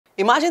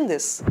Imagine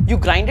this, you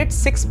grinded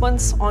 6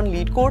 months on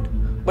lead code,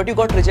 but you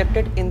got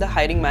rejected in the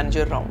hiring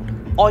manager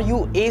round. Or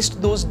you aced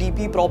those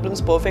DP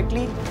problems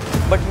perfectly,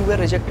 but you were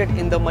rejected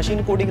in the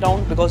machine coding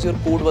round because your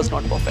code was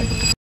not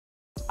perfect.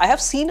 I have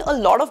seen a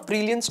lot of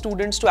brilliant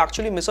students to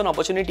actually miss on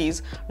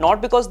opportunities,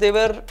 not because they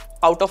were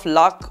out of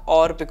luck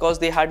or because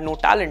they had no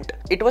talent.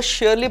 It was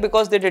surely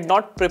because they did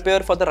not prepare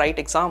for the right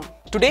exam.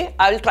 Today,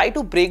 I'll try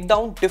to break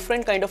down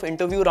different kind of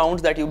interview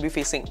rounds that you'll be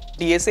facing.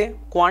 DSA,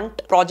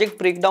 Quant, project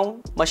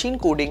breakdown, machine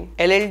coding,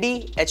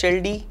 LLD,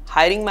 HLD,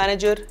 hiring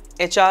manager,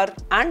 HR,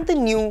 and the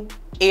new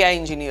AI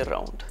engineer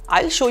round.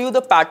 I'll show you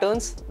the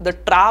patterns, the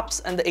traps,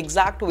 and the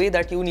exact way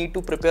that you need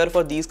to prepare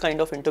for these kind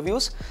of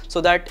interviews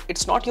so that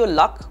it's not your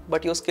luck,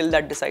 but your skill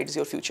that decides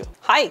your future.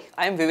 Hi,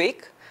 I'm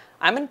Vivek.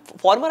 I'm a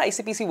former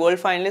ICPC World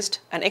Finalist,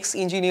 an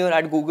ex-engineer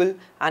at Google,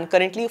 and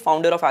currently a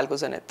founder of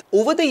AlgoZenith.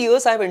 Over the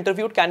years, I have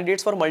interviewed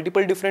candidates for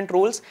multiple different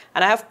roles,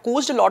 and I have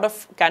coached a lot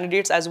of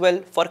candidates as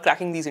well for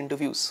cracking these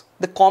interviews.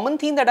 The common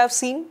theme that I've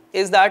seen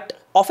is that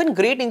often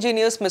great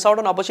engineers miss out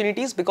on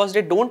opportunities because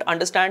they don't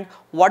understand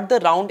what the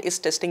round is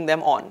testing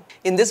them on.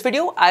 In this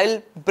video,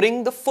 I'll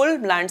bring the full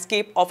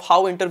landscape of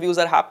how interviews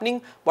are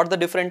happening, what are the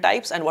different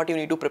types, and what you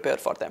need to prepare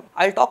for them.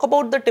 I'll talk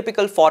about the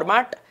typical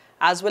format,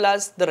 as well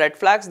as the red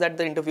flags that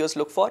the interviewers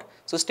look for.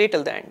 So stay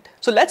till the end.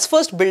 So let's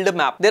first build a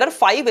map. There are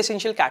 5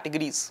 essential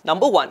categories.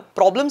 Number 1,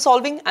 problem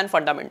solving and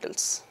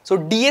fundamentals. So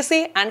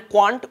DSA and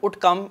Quant would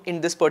come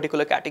in this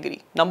particular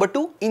category. Number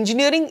 2,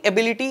 engineering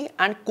ability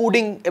and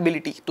coding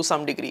ability to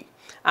some degree.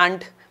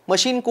 And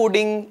machine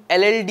coding,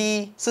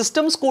 LLD,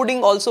 systems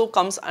coding also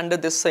comes under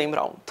this same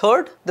round.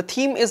 Third, the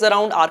theme is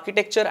around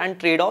architecture and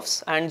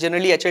trade-offs, and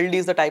generally HLD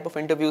is the type of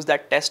interviews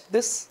that test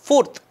this.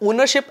 Fourth,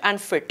 ownership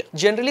and fit.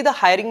 Generally the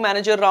hiring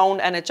manager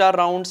round and HR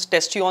rounds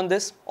test you on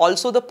this.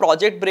 Also the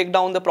project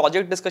breakdown, the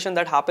project discussion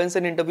that happens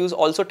in interviews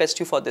also test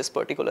you for this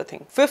particular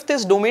thing. Fifth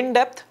is domain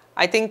depth.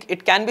 I think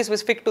it can be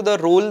specific to the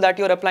role that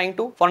you're applying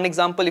to. For an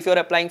example, if you're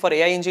applying for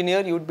AI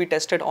engineer, you would be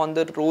tested on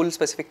the role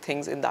specific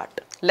things in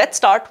that. Let's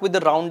start with the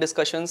round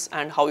discussions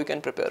and how you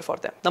can prepare for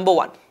them. Number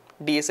 1,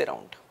 DSA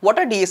round. What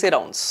are DSA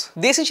rounds?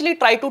 They essentially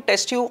try to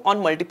test you on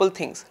multiple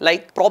things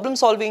like problem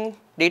solving,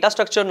 data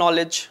structure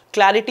knowledge,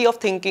 clarity of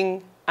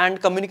thinking, and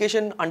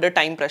communication under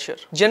time pressure.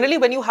 Generally,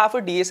 when you have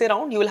a DSA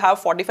round, you will have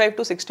 45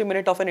 to 60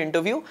 minutes of an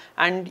interview,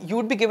 and you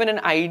would be given an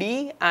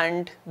ID,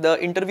 and the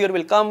interviewer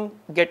will come,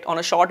 get on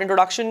a short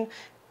introduction,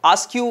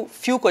 ask you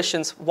few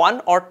questions,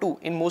 1 or 2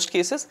 in most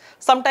cases.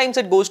 Sometimes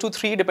it goes to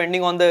 3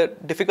 depending on the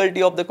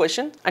difficulty of the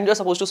question, and you're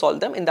supposed to solve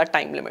them in that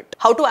time limit.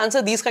 How to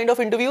answer these kind of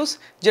interviews?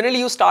 Generally,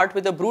 you start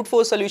with a brute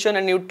force solution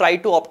and you try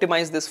to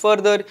optimize this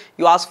further.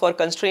 You ask for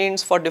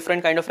constraints, for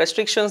different kind of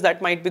restrictions that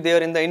might be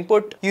there in the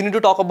input. You need to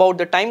talk about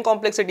the time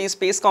complexity,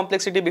 space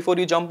complexity before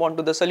you jump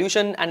onto the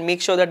solution, and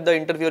make sure that the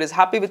interviewer is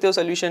happy with your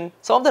solution.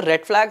 Some of the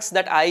red flags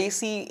that I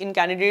see in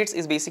candidates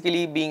is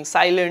basically being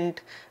silent,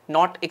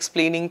 not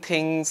explaining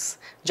things,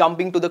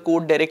 jumping to the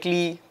code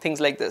directly, things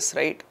like this,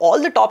 right? All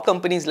the top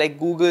companies like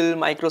Google,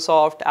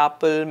 Microsoft,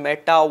 Apple,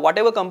 Meta,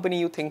 whatever company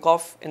you think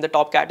of in the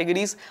top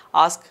categories,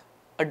 ask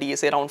a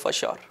DSA round for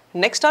sure.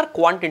 Next are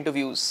Quant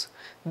interviews.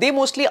 They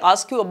mostly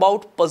ask you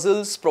about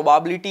puzzles,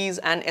 probabilities,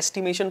 and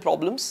estimation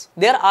problems.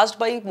 They are asked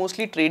by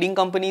mostly trading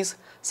companies,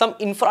 some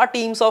infra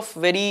teams of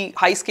very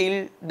high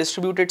scale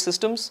distributed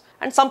systems,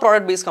 and some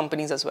product based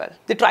companies as well.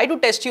 They try to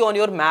test you on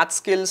your math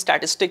skills,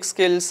 statistics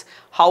skills,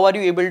 how are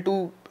you able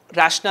to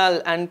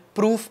rational and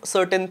prove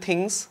certain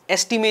things,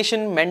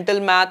 estimation, mental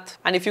math,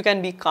 and if you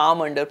can be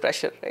calm under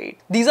pressure, right?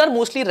 These are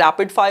mostly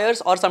rapid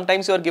fires, or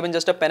sometimes you are given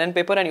just a pen and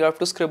paper and you have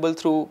to scribble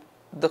through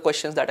the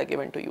questions that are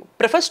given to you.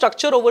 Prefer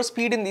structure over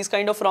speed in these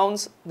kind of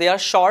rounds. They are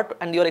short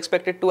and you're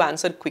expected to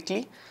answer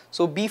quickly.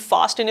 So be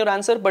fast in your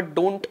answer, but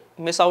don't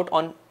miss out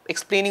on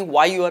explaining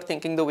why you are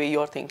thinking the way you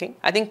are thinking.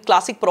 I think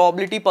classic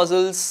probability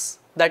puzzles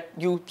that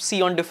you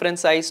see on different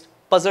sites,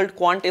 Puzzled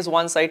Quant is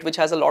one site which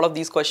has a lot of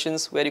these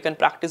questions where you can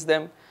practice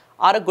them,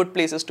 are a good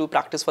places to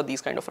practice for these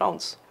kind of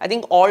rounds. I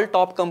think all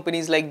top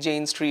companies like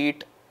Jane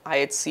Street,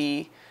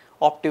 IHC,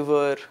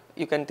 Optiver,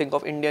 you can think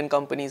of Indian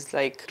companies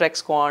like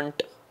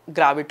TrexQuant,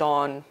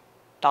 Graviton,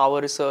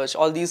 Tower Research,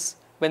 all these,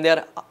 when they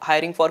are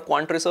hiring for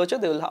quant researcher,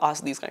 they will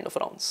ask these kind of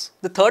rounds.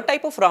 The third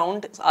type of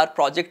round are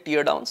project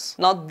teardowns.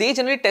 Now, they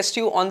generally test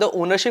you on the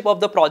ownership of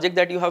the project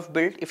that you have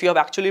built, if you have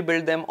actually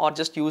built them or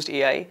just used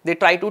AI. They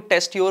try to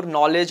test your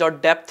knowledge or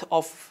depth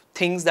of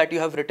things that you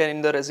have written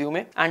in the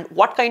resume, and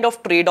what kind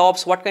of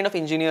trade-offs, what kind of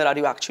engineer are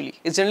you actually.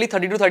 It's generally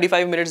 30 to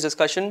 35 minutes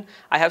discussion.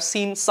 I have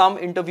seen some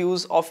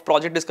interviews of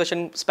project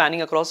discussion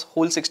spanning across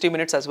whole 60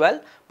 minutes as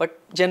well, but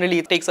generally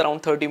it takes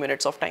around 30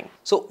 minutes of time.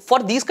 So for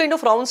these kind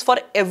of rounds, for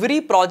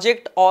every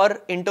project or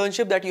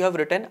internship that you have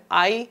written,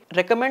 I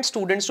recommend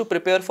students to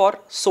prepare for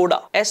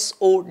SODA,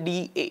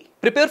 S-O-D-A.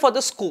 Prepare for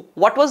the scope.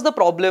 What was the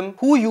problem?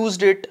 Who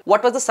used it?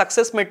 What was the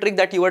success metric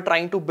that you were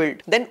trying to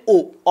build? Then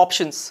O,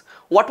 options.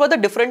 What were the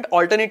different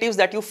alternatives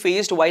that you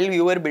faced while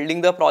you were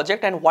building the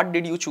project and what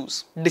did you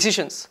choose?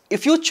 Decisions.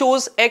 If you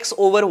chose X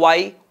over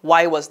Y,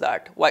 why was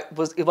that? Why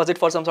was it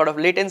for some sort of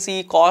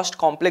latency, cost,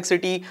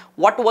 complexity?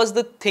 What was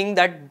the thing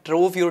that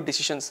drove your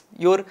decisions?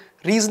 Your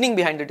reasoning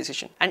behind the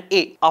decision. And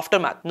A,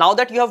 aftermath. Now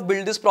that you have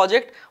built this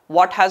project,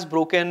 what has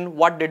broken?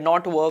 What did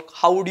not work?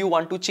 How would you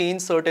want to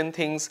change certain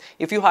things?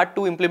 If you had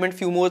to implement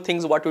few more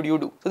things, what would you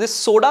do? So this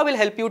SODA will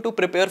help you to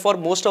prepare for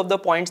most of the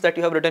points that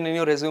you have written in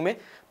your resume.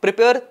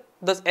 Prepare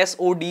the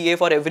SODA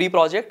for every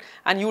project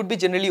and you would be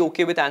generally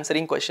okay with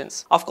answering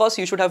questions. Of course,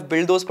 you should have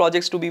built those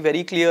projects to be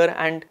very clear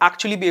and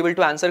actually be able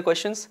to answer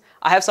questions.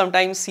 I have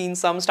sometimes seen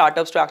some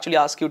startups to actually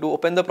ask you to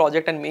open the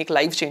project and make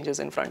live changes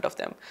in front of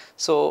them.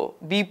 So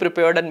be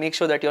prepared and make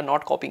sure that you're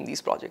not copying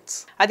these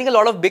projects. I think a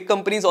lot of big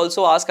companies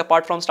also ask,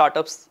 apart from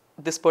startups,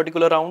 this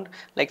particular round,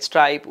 like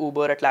Stripe,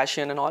 Uber,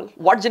 Atlassian and all.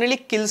 What generally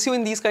kills you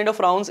in these kind of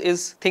rounds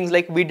is things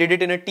like we did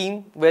it in a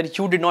team where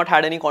you did not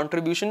had any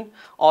contribution,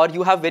 or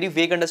you have very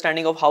vague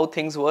understanding of how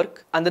things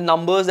work and the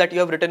numbers that you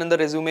have written in the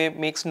resume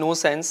makes no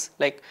sense,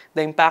 like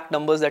the impact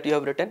numbers that you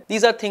have written.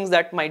 These are things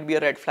that might be a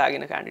red flag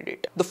in a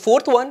candidate. The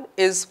fourth one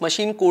is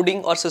machine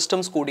coding or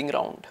systems coding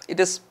round. It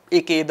is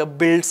aka the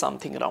build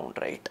something round,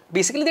 right?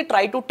 Basically, they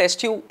try to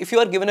test you if you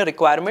are given a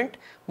requirement,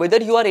 whether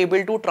you are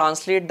able to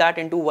translate that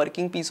into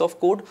working piece of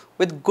code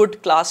with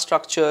good class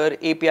structure,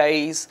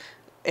 APIs,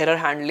 error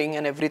handling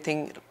and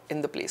everything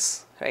in the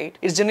place, right?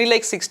 It's generally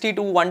like 60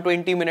 to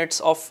 120 minutes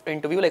of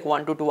interview, like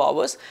 1 to 2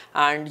 hours,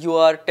 and you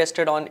are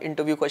tested on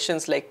interview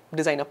questions like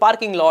design a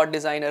parking lot,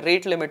 design a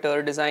rate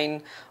limiter,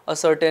 design a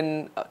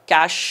certain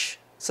cache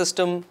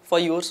system for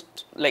yours,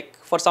 like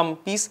for some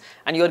piece,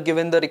 and you are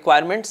given the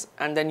requirements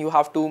and then you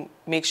have to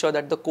make sure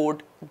that the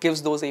code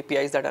gives those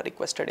APIs that are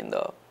requested in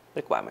the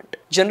requirement.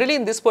 Generally,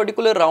 in this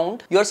particular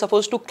round, you are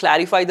supposed to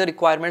clarify the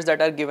requirements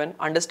that are given,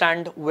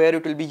 understand where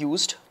it will be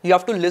used. You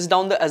have to list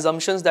down the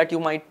assumptions that you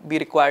might be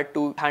required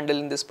to handle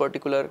in this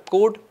particular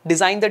code,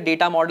 design the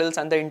data models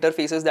and the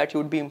interfaces that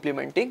you would be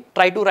implementing.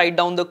 Try to write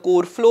down the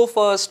core flow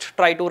first,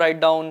 try to write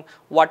down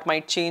what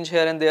might change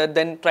here and there,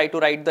 then try to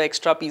write the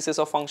extra pieces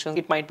of functions.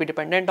 It might be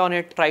dependent on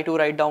it. Try to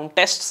write down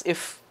tests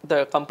if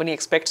the company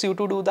expects you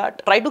to do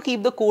that. Try to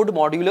keep the code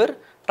modular.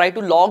 Try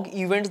to log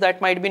events that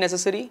might be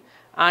necessary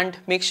and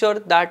make sure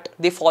that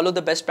they follow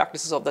the best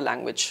practices of the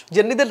language.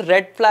 Generally, the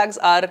red flags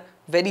are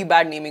very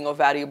bad naming of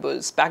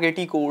variables,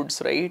 spaghetti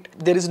codes, right?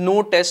 There is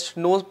no test,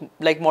 no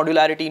like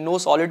modularity, no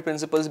solid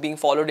principles being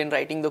followed in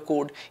writing the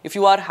code. If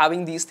you are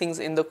having these things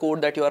in the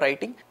code that you are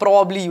writing,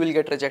 probably you will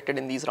get rejected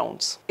in these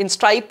rounds. In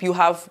Stripe, you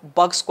have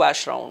bug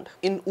squash round.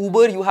 In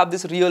Uber, you have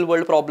this real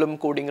world problem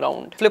coding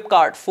round.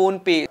 Flipkart,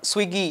 PhonePe,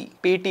 Swiggy,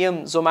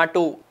 Paytm,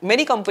 Zomato,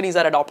 many companies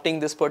are adopting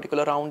this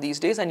particular round these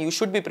days, and you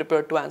should be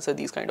prepared to answer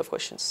these kind of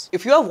questions.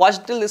 If you have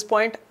watched till this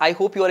point, I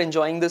hope you are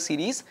enjoying the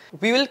series.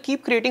 We will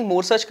keep creating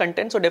more such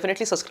content, so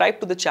definitely subscribe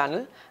to the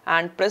channel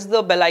and press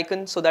the bell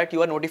icon so that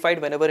you are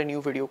notified whenever a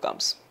new video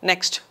comes.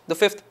 Next, the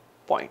fifth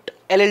point,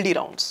 LLD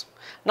rounds.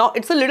 Now,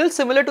 it's a little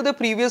similar to the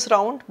previous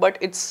round, but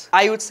it's,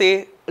 I would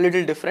say, a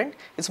little different.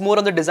 It's more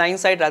on the design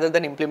side rather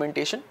than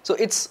implementation. So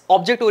it's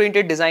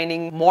object-oriented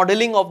designing,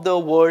 modeling of the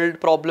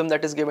world problem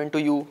that is given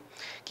to you,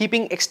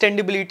 keeping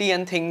extendability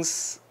and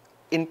things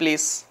in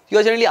place. You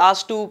are generally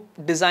asked to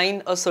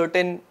design a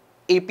certain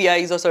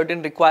APIs or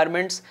certain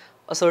requirements,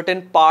 a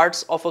certain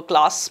parts of a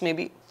class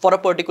maybe for a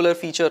particular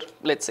feature,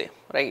 let's say,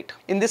 right?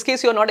 In this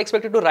case, you're not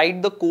expected to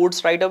write the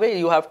codes right away.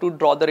 You have to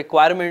draw the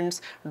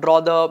requirements, draw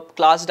the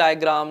class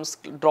diagrams,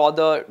 draw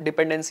the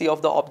dependency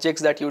of the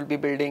objects that you will be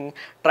building,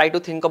 try to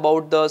think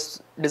about the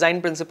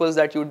design principles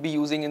that you would be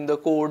using in the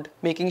code,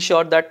 making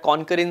sure that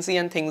concurrency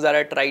and things are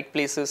at right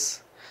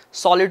places,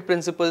 solid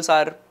principles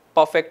are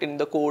perfect in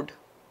the code.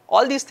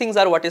 All these things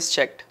are what is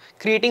checked.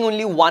 Creating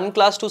only one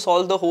class to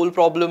solve the whole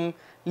problem,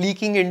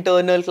 leaking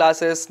internal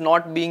classes,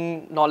 not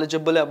being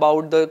knowledgeable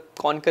about the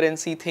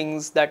concurrency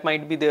things that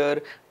might be there,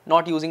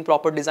 not using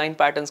proper design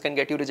patterns can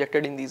get you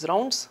rejected in these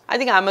rounds. I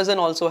think Amazon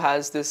also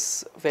has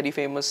this very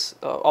famous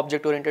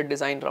object-oriented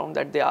design round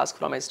that they ask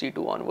from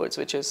SD2 onwards,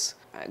 which is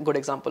a good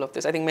example of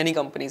this. I think many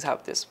companies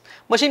have this.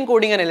 Machine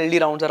coding and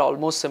LLD rounds are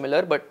almost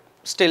similar, but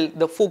still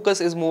the focus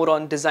is more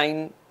on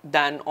design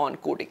than on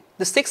coding.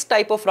 The sixth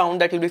type of round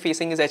that you'll be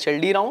facing is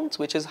HLD rounds,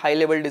 which is high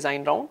level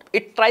design round.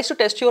 It tries to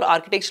test your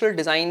architectural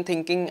design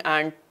thinking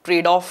and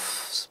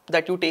trade-offs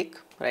that you take,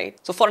 right?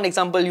 So for an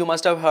example, you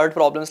must have heard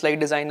problems like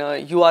design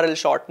a URL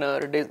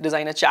shortener,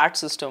 design a chat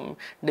system,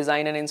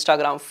 design an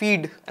Instagram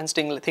feed and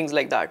things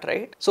like that,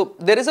 right? So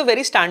there is a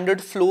very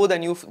standard flow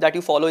that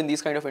you follow in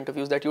these kind of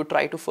interviews, that you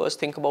try to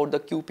first think about the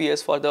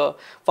QPS for the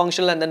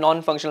functional and the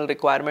non-functional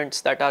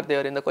requirements that are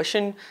there in the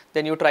question.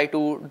 Then you try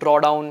to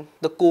draw down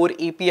the core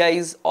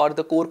APIs or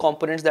the core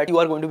components that you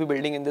are going to be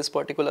building in this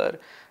particular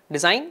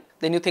design.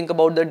 Then you think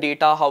about the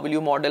data, how will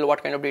you model,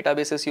 what kind of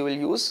databases you will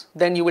use.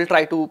 Then you will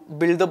try to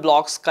build the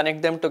blocks,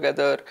 connect them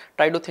together,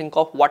 try to think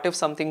of what if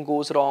something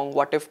goes wrong,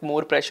 what if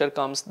more pressure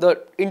comes.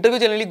 The interview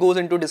generally goes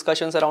into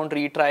discussions around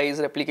retries,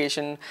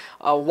 replication,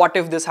 what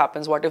if this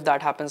happens, what if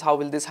that happens, how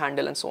will this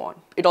handle, and so on.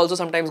 It also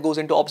sometimes goes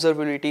into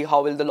observability,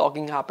 how will the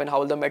logging happen, how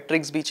will the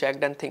metrics be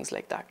checked, and things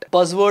like that.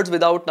 Buzzwords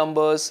without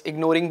numbers,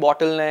 ignoring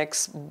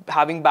bottlenecks,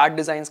 having bad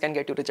designs can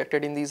get you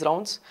rejected in these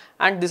rounds.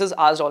 And this is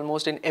asked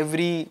almost in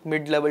every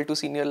mid-level to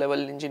senior level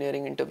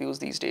engineering interviews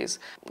these days.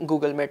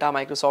 Google, Meta,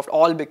 Microsoft,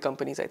 all big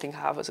companies I think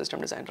have a system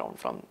design round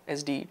from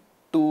SD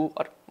 2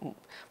 or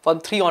from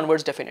 3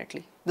 onwards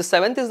definitely. The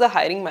 7th is the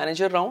hiring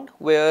manager round,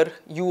 where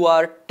you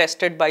are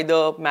tested by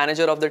the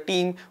manager of the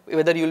team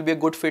whether you will be a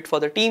good fit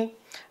for the team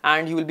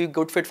and you will be a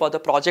good fit for the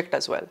project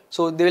as well.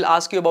 So they will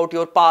ask you about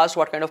your past,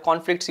 what kind of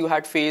conflicts you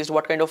had faced,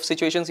 what kind of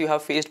situations you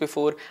have faced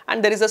before,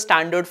 and there is a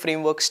standard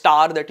framework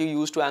STAR that you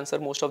use to answer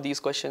most of these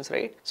questions,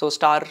 right? So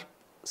STAR: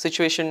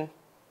 situation,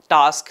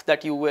 task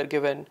that you were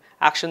given,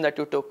 action that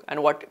you took,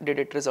 and what did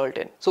it result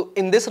in. So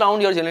in this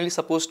round, you're generally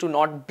supposed to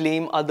not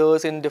blame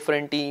others in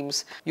different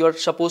teams. You're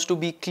supposed to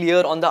be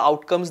clear on the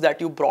outcomes that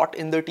you brought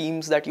in the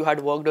teams that you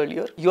had worked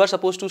earlier. You are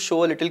supposed to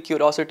show a little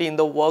curiosity in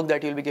the work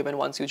that you'll be given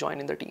once you join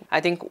in the team. I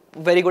think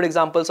very good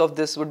examples of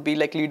this would be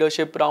like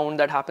leadership round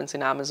that happens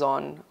in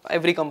Amazon.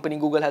 Every company,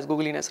 Google has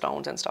Googliness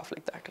rounds and stuff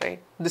like that,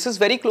 right? This is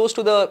very close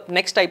to the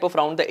next type of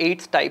round, the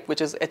 8th type, which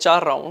is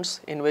HR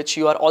rounds, in which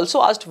you are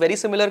also asked very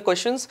similar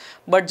questions,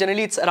 but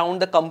generally it's around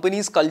the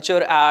company's culture,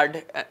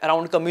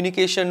 around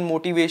communication,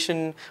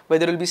 motivation,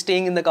 whether you'll be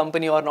staying in the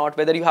company or not,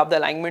 whether you have the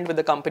alignment with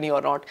the company or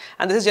not.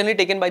 And this is generally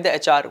taken by the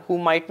HR, who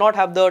might not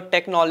have the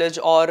tech knowledge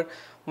or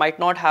might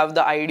not have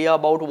the idea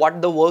about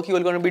what the work you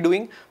are going to be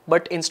doing,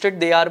 but instead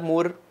they are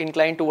more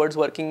inclined towards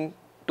working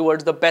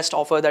towards the best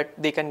offer that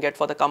they can get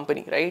for the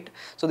company, right?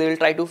 So they will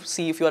try to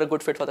see if you are a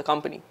good fit for the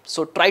company.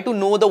 So try to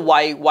know the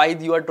why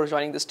you are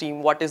joining this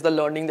team, what is the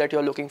learning that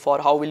you're looking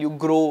for, how will you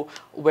grow,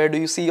 where do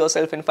you see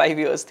yourself in 5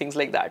 years, things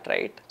like that,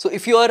 right? So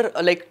if you are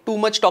like too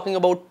much talking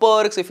about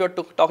perks, if you're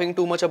talking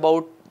too much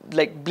about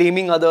like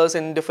blaming others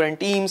in different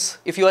teams,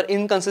 if you are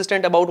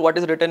inconsistent about what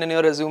is written in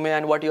your resume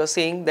and what you're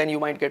saying, then you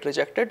might get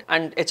rejected.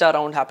 And HR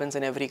round happens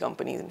in every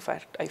company, in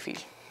fact, I feel,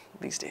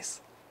 these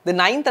days. The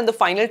 9th and the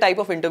final type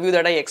of interview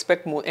that I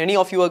expect any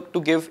of you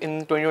to give in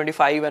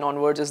 2025 and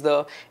onwards is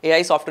the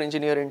AI software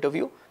engineer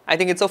interview. I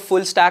think it's a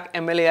full stack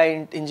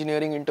ML/AI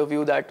engineering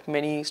interview that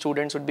many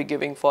students would be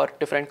giving for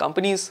different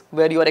companies,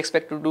 where you are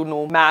expected to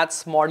know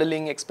maths,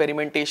 modeling,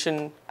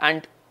 experimentation,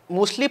 and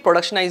mostly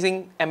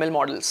productionizing ML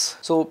models.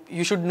 So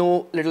you should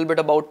know a little bit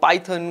about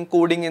Python,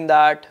 coding in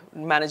that,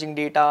 managing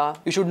data.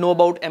 You should know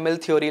about ML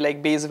theory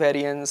like Bayes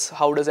variance,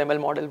 how does ML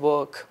model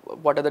work,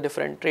 what are the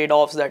different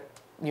trade-offs that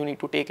you need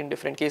to take in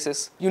different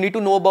cases. You need to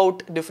know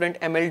about different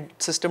ML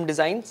system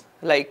designs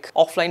like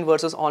offline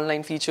versus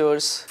online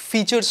features,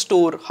 feature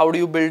store, how do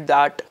you build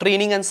that,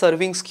 training and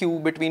serving skew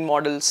between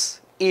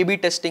models, A/B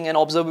testing and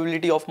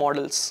observability of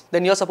models.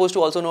 Then you're supposed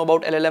to also know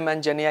about LLM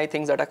and GenAI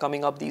things that are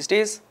coming up these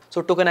days.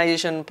 So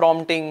tokenization,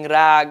 prompting,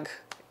 RAG,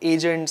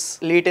 agents,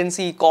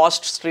 latency,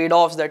 costs,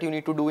 trade-offs that you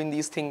need to do in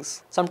these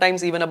things.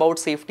 Sometimes even about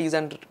safeties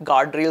and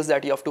guardrails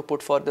that you have to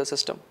put for the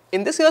system.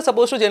 In this, you are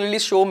supposed to generally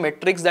show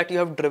metrics that you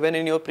have driven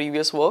in your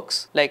previous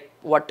works, like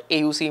what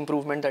AUC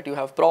improvement that you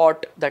have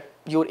brought, that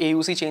your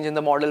AUC change in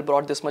the model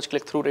brought this much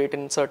click-through rate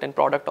in certain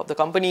product of the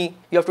company.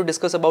 You have to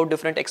discuss about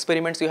different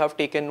experiments you have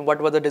taken,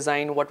 what was the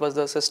design, what was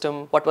the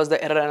system, what was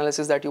the error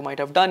analysis that you might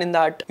have done in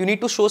that. You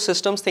need to show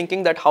systems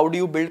thinking, that how do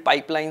you build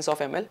pipelines of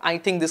ML. I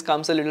think this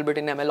comes a little bit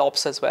in ML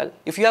ops as well.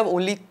 If you have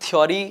only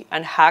theory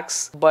and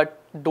hacks, but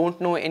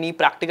don't know any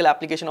practical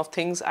application of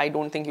things, I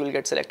don't think you will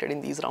get selected in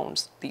these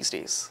rounds these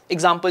days.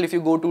 Example, if you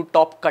go to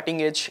top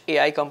cutting edge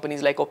AI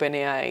companies like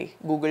OpenAI,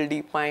 Google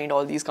DeepMind,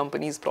 all these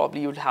companies,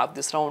 probably you'll have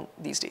this round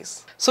these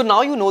days. So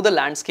now you know the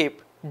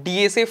landscape.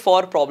 DSA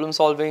for problem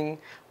solving,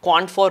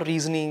 Quant for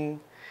reasoning,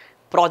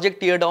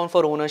 project Teardown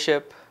for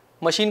ownership,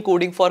 machine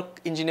coding for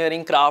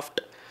engineering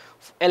craft,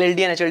 LLD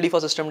and HLD for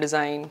system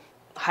design,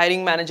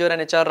 hiring manager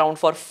and HR round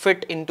for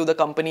fit into the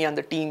company and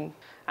the team,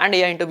 and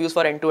AI interviews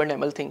for end-to-end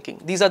ML thinking.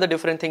 These are the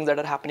different things that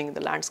are happening in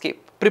the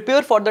landscape.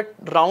 Prepare for the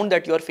round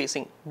that you are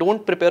facing.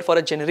 Don't prepare for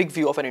a generic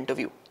view of an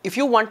interview. If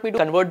you want me to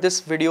convert this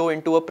video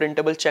into a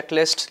printable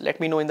checklist, let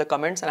me know in the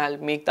comments and I'll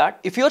make that.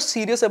 If you're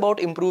serious about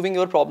improving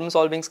your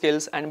problem-solving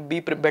skills and be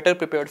better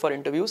prepared for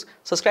interviews,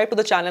 subscribe to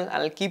the channel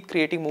and I'll keep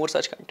creating more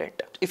such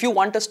content. If you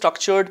want a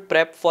structured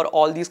prep for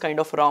all these kind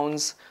of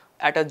rounds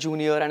at a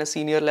junior and a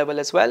senior level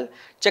as well,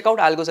 check out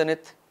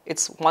AlgoZenith.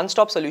 It's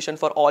one-stop solution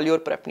for all your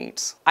prep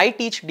needs. I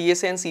teach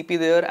DSA and CP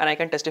there and I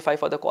can testify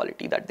for the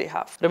quality that they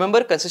have.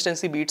 Remember,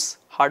 consistency beats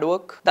hard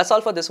work. That's all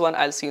for this one.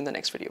 I'll see you in the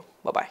next video.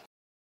 Bye-bye.